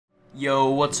Yo,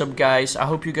 what's up guys? I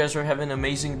hope you guys are having an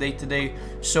amazing day today.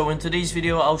 So in today's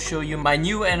video, I'll show you my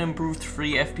new and improved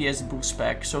free FPS Boost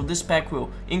pack. So this pack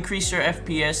will increase your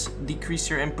FPS, decrease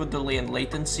your input delay and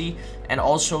latency, and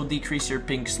also decrease your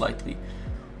ping slightly.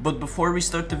 But before we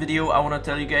start the video, I want to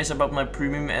tell you guys about my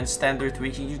premium and standard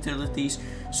tweaking utilities.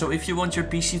 So if you want your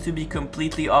PC to be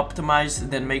completely optimized,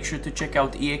 then make sure to check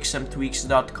out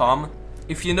exmtweaks.com.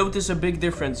 If you notice a big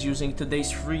difference using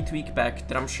today's free tweak pack,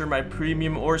 then I'm sure my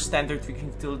premium or standard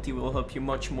tweaking utility will help you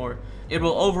much more. It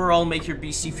will overall make your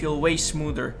PC feel way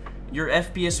smoother. Your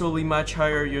FPS will be much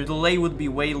higher, your delay would be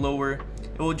way lower.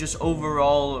 It will just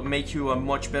overall make you a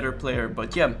much better player.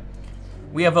 But yeah,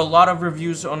 we have a lot of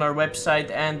reviews on our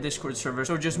website and Discord server,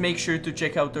 so just make sure to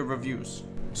check out the reviews.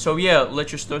 So yeah,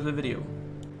 let's just start the video.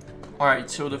 Alright,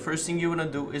 so the first thing you want to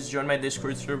do is join my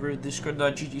Discord server,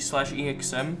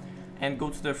 discord.gg/exm. and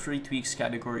go to the free tweaks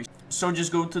category. So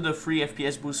just go to the free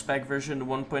FPS Boost pack version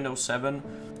 1.07.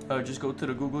 Just go to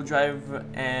the Google Drive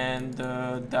and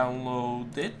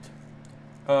download it.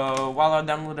 While I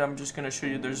download it, I'm just gonna show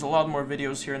you there's a lot more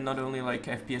videos here, not only like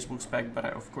FPS Boost pack, but I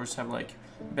of course have like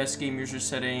best game user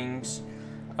settings,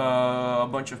 a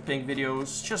bunch of ping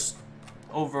videos, just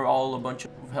overall a bunch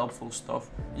of helpful stuff.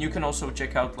 You can also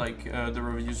check out like the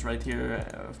reviews right here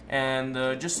and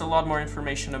just a lot more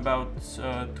information about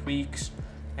tweaks.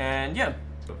 And yeah,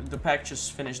 the pack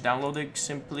just finished downloading.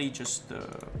 Simply just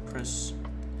press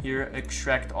here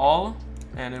extract all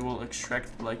and it will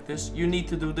extract like this. You need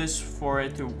to do this for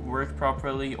it to work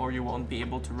properly or you won't be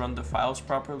able to run the files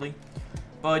properly.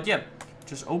 But yeah,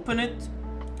 just open it,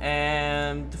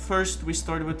 and first we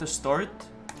start with the start.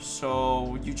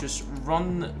 So you just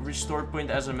run restore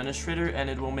point as administrator and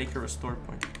it will make a restore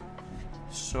point.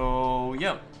 So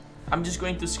yeah, I'm just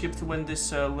going to skip to when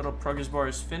this little progress bar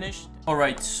is finished.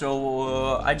 Alright,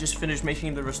 so I just finished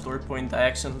making the restore point. I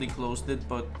accidentally closed it,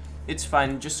 but it's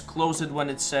fine. Just close it when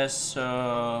it says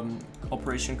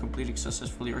operation completed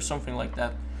successfully or something like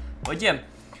that. But yeah,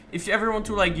 if you ever want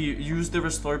to like use the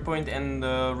restore point and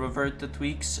revert the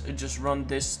tweaks, just run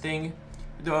this thing.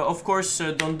 Of course,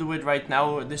 don't do it right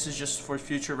now. This is just for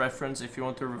future reference. If you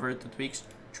want to revert the tweaks,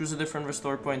 choose a different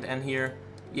restore point and here,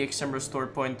 exm restore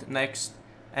point, next,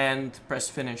 and press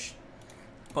finish.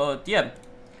 But yeah,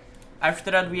 after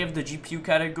that we have the GPU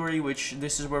category, which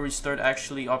this is where we start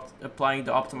actually applying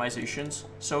the optimizations.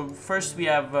 So first we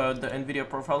have the NVIDIA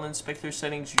profile inspector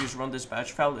settings. You just run this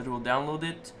batch file, it will download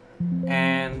it,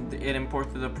 and it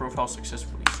imported the profile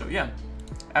successfully. So yeah,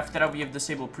 after that we have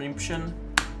disable preemption,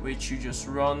 which you just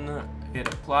run, it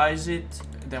applies it.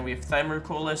 Then we have timer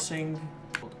coalescing.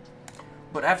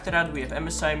 But after that we have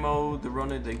MSI mode,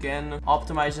 run it again.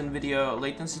 Optimize NVIDIA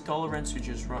latency tolerance, you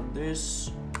just run this.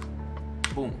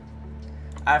 Boom.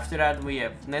 After that we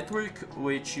have network,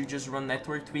 which you just run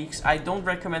network tweaks. I don't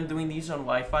recommend doing these on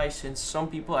Wi-Fi since some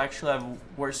people actually have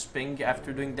worse ping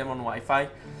after doing them on Wi-Fi.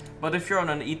 But if you're on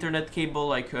an Ethernet cable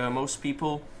like most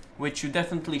people, which you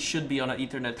definitely should be on an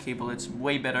Ethernet cable, it's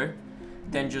way better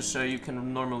than just so you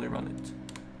can normally run it.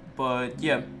 But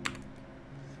yeah,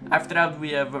 after that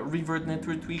we have revert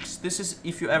network tweaks. This is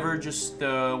if you ever just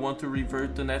want to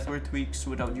revert the network tweaks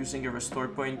without using a restore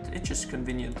point. It's just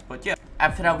convenient. But yeah,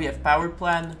 after that we have power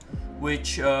plan,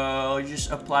 which you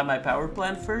just apply my power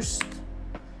plan first,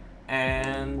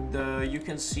 and you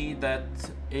can see that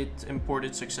it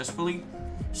imported successfully.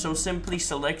 So simply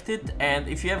select it, and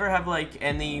if you ever have like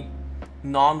any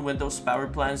non-Windows power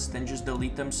plans, then just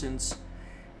delete them, since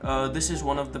this is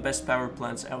one of the best power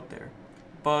plans out there.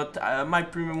 But my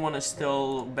premium one is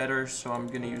still better, so I'm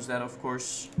gonna use that of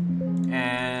course,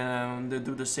 and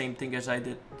do the same thing as I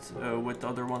did with the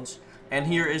other ones. And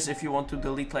here is if you want to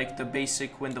delete like the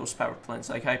basic Windows power plans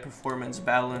like high performance,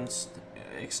 balanced,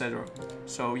 etc.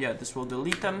 So yeah, this will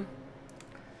delete them,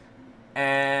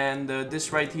 and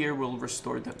this right here will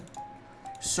restore them.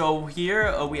 So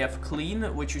here we have clean,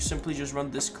 which you simply just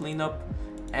run this cleanup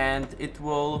and it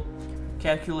will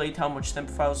calculate how much temp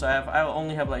files I have. I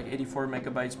only have like 84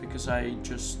 megabytes because I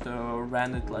just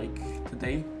ran it like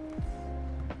today.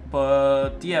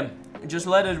 But yeah, just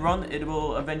let it run, it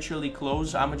will eventually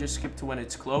close. I'm gonna just skip to when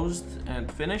it's closed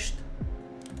and finished.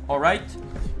 Alright,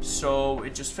 so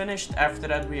it just finished. After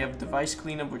that we have device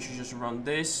cleanup, which you just run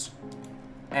this,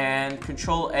 and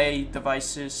Control A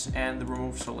devices and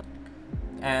remove select.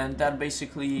 And that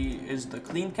basically is the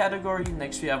clean category.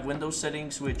 Next we have Windows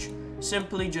settings, which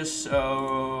simply just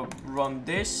run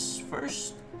this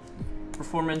first.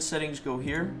 Performance settings, go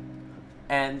here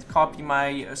and copy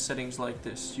my settings like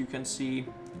this. You can see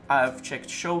I've checked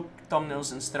show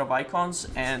thumbnails instead of icons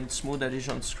and smooth edge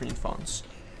on screen fonts.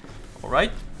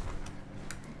 Alright.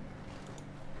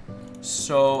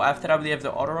 So after that we have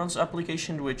the auto runs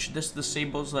application, which this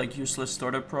disables like useless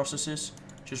startup processes.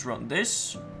 Just run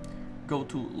this, go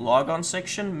to logon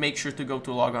section, make sure to go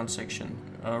to logon section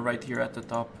right here at the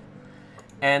top,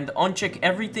 and uncheck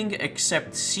everything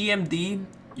except CMD,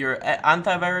 your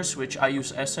antivirus, which I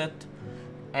use Asset,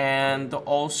 and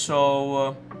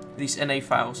also these NA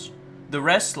files. The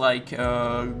rest, like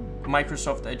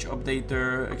Microsoft Edge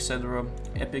Updater, etc.,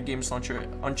 Epic Games Launcher,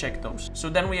 uncheck those. So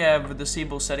then we have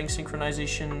disable settings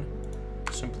synchronization.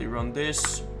 Simply run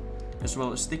this, as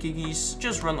well as sticky keys.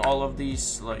 Just run all of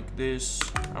these like this.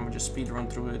 I'm gonna just speed run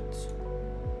through it.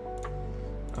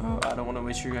 I don't want to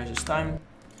waste your guys' time.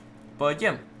 But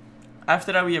yeah,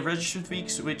 after that we have register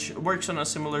tweaks, which works on a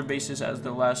similar basis as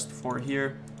the last 4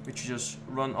 here, which you just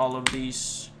run all of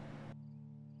these.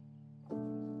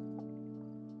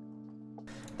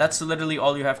 That's literally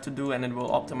all you have to do, and it will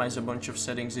optimize a bunch of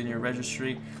settings in your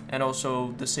registry and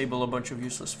also disable a bunch of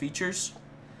useless features.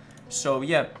 So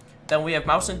yeah, then we have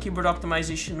mouse and keyboard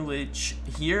optimization, which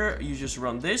here you just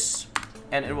run this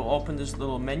and it will open this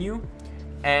little menu,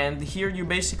 and here you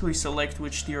basically select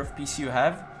which tier of PC you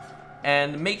have,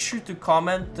 and make sure to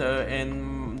comment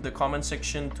in the comment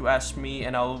section to ask me,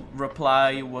 and I'll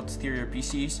reply what tier your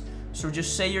PC is. So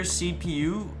just say your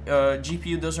CPU,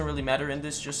 GPU doesn't really matter in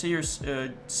this, just say your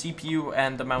CPU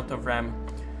and the amount of RAM,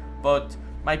 but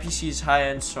my PC is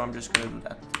high-end, so I'm just gonna do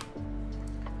that.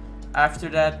 After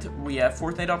that we have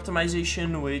Fortnite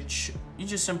optimization, which you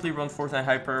just simply run Fortnite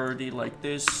high priority like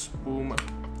this, boom,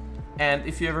 and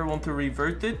if you ever want to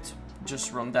revert it,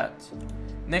 just run that.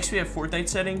 Next we have Fortnite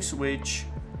settings, which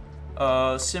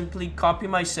simply copy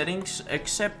my settings,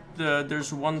 except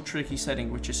there's one tricky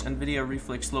setting, which is NVIDIA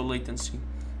Reflex low latency,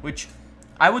 which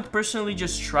I would personally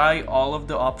just try all of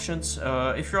the options.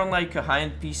 If you're on like a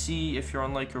high-end PC, if you're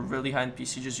on like a really high-end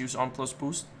PC, just use Fps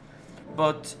Boost.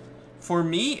 But for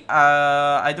me,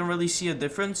 I don't really see a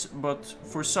difference, but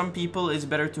for some people it's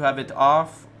better to have it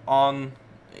off, on,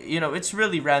 you know, it's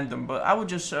really random, but I would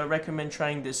just recommend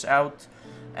trying this out.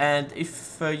 And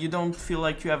if you don't feel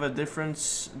like you have a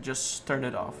difference, just turn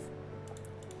it off.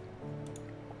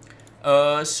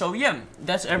 So yeah,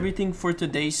 that's everything for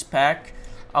today's pack.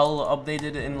 I'll update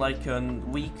it in like a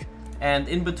week, and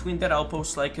in between that I'll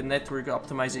post like a network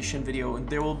optimization video, and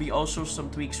there will be also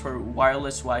some tweaks for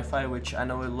wireless Wi-Fi, which I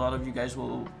know a lot of you guys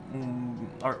will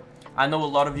I know a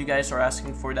lot of you guys are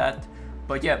asking for that.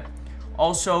 But yeah,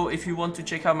 also if you want to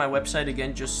check out my website,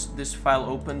 again, just this file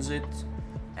opens it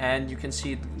and you can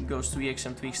see it goes to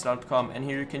exmtweaks.com, and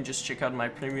here you can just check out my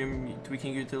premium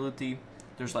tweaking utility.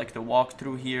 There's like the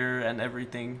walkthrough here and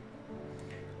everything,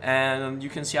 and you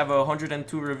can see I have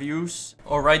 102 reviews.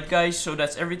 Alright guys, so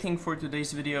that's everything for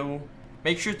today's video.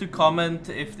 Make sure to comment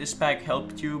if this pack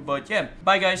helped you, but yeah,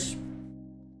 bye guys.